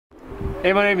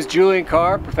Hey, my name is Julian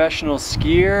Carr, professional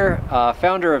skier,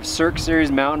 founder of Cirque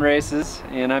Series mountain races,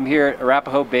 and I'm here at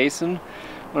Arapahoe Basin,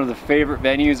 one of the favorite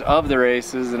venues of the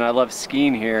races, and I love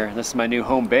skiing here. This is my new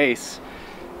home base,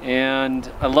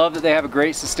 and I love that they have a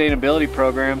great sustainability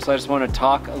program, so I just want to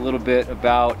talk a little bit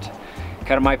about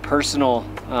kind of my personal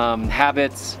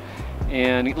habits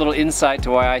and a little insight to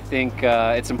why I think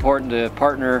it's important to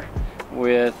partner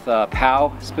with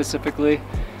POW specifically,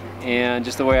 and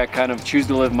just the way I kind of choose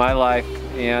to live my life.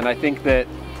 And I think that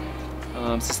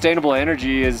sustainable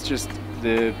energy is just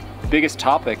the biggest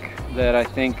topic that I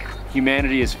think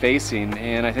humanity is facing,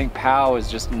 and I think POW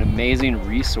is just an amazing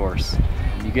resource.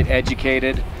 You get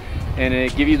educated and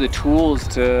it gives you the tools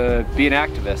to be an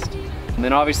activist. And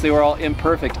then obviously we're all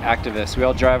imperfect activists. We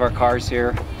all drive our cars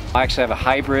here. I actually have a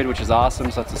hybrid, which is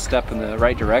awesome, so that's a step in the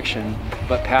right direction.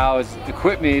 But POW has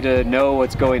equipped me to know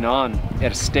what's going on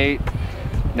at a state,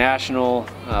 national,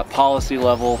 policy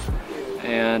level,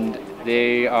 and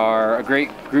they are a great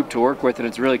group to work with, and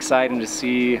it's really exciting to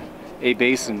see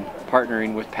A-Basin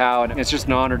partnering with POW, and it's just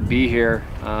an honor to be here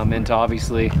and to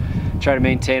obviously try to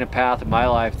maintain a path in my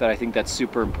life that I think that's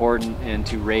super important, and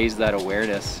to raise that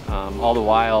awareness, all the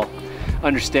while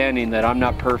understanding that I'm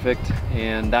not perfect,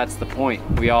 and that's the point.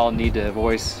 We all need to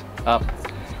voice up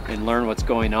and learn what's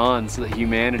going on so that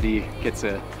humanity gets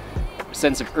a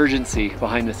sense of urgency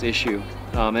behind this issue.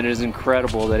 And it is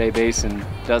incredible that A-Basin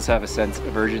does have a sense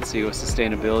of urgency with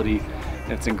sustainability,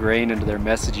 and it's ingrained into their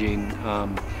messaging.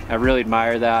 I really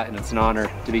admire that, and it's an honor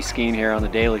to be skiing here on the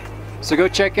daily. So go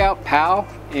check out POW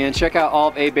and check out all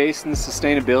of A-Basin's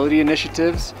sustainability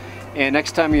initiatives. And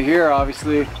next time you're here,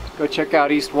 obviously, go check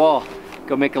out East Wall.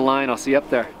 Go make a line. I'll see you up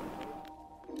there.